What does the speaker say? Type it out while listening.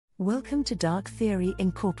Welcome to Dark Theory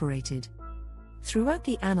Incorporated. Throughout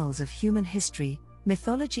the annals of human history,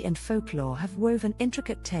 mythology and folklore have woven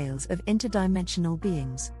intricate tales of interdimensional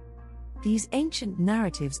beings. These ancient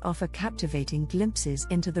narratives offer captivating glimpses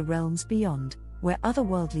into the realms beyond, where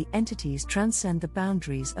otherworldly entities transcend the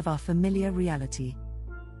boundaries of our familiar reality.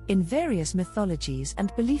 In various mythologies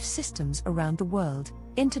and belief systems around the world,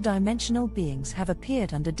 interdimensional beings have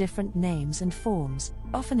appeared under different names and forms,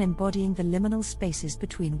 often embodying the liminal spaces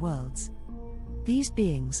between worlds. These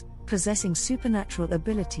beings, possessing supernatural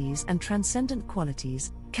abilities and transcendent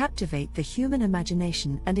qualities, captivate the human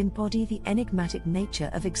imagination and embody the enigmatic nature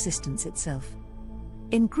of existence itself.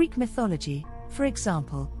 In Greek mythology, for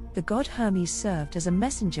example, the god Hermes served as a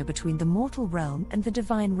messenger between the mortal realm and the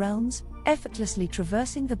divine realms, effortlessly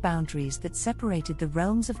traversing the boundaries that separated the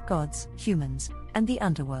realms of gods, humans, and the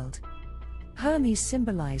underworld. Hermes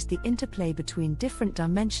symbolized the interplay between different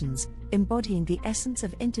dimensions, embodying the essence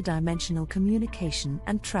of interdimensional communication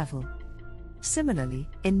and travel. Similarly,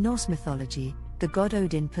 in Norse mythology, the god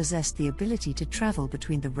Odin possessed the ability to travel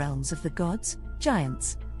between the realms of the gods,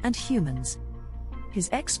 giants, and humans. His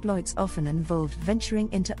exploits often involved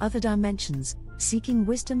venturing into other dimensions, seeking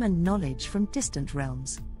wisdom and knowledge from distant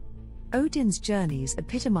realms. Odin's journeys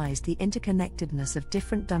epitomized the interconnectedness of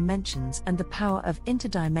different dimensions and the power of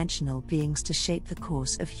interdimensional beings to shape the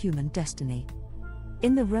course of human destiny.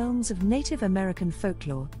 In the realms of Native American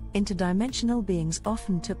folklore, interdimensional beings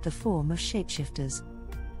often took the form of shapeshifters.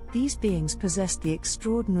 These beings possessed the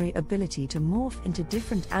extraordinary ability to morph into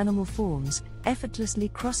different animal forms, effortlessly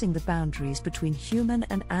crossing the boundaries between human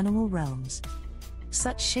and animal realms.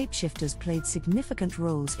 Such shapeshifters played significant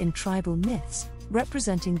roles in tribal myths,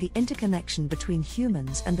 representing the interconnection between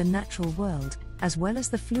humans and the natural world, as well as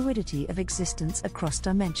the fluidity of existence across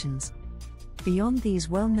dimensions. Beyond these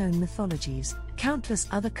well-known mythologies, countless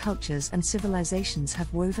other cultures and civilizations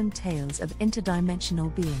have woven tales of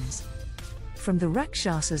interdimensional beings. From the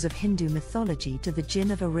Rakshasas of Hindu mythology to the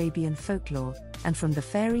Jinn of Arabian folklore, and from the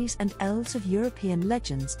fairies and elves of European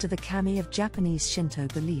legends to the kami of Japanese Shinto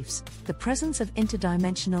beliefs, the presence of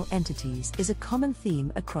interdimensional entities is a common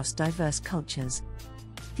theme across diverse cultures.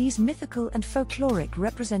 These mythical and folkloric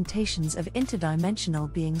representations of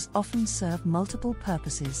interdimensional beings often serve multiple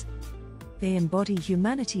purposes. They embody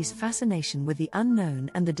humanity's fascination with the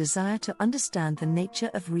unknown and the desire to understand the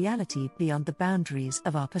nature of reality beyond the boundaries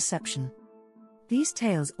of our perception. These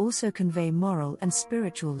tales also convey moral and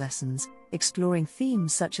spiritual lessons, exploring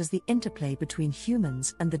themes such as the interplay between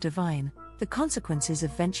humans and the divine, the consequences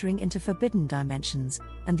of venturing into forbidden dimensions,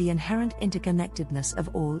 and the inherent interconnectedness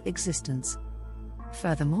of all existence.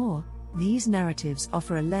 Furthermore, these narratives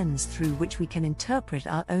offer a lens through which we can interpret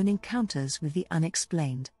our own encounters with the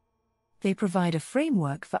unexplained. They provide a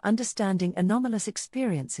framework for understanding anomalous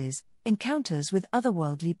experiences, encounters with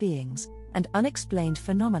otherworldly beings, and unexplained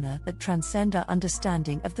phenomena that transcend our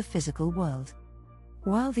understanding of the physical world.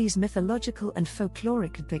 While these mythological and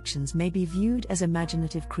folkloric depictions may be viewed as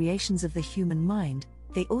imaginative creations of the human mind,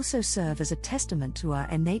 they also serve as a testament to our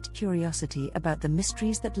innate curiosity about the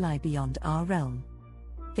mysteries that lie beyond our realm.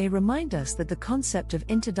 They remind us that the concept of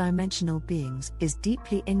interdimensional beings is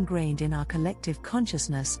deeply ingrained in our collective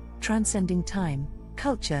consciousness, transcending time,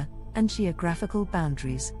 culture, and geographical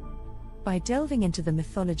boundaries. By delving into the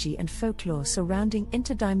mythology and folklore surrounding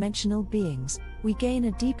interdimensional beings, we gain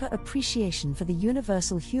a deeper appreciation for the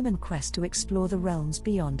universal human quest to explore the realms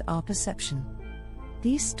beyond our perception.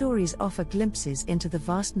 These stories offer glimpses into the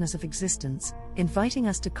vastness of existence, inviting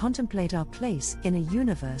us to contemplate our place in a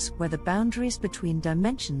universe where the boundaries between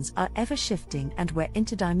dimensions are ever shifting and where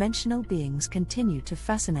interdimensional beings continue to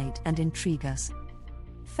fascinate and intrigue us.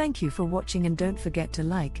 Thank you for watching, and don't forget to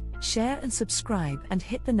like, share and subscribe and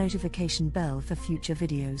hit the notification bell for future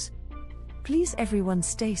videos. Please everyone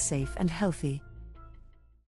stay safe and healthy.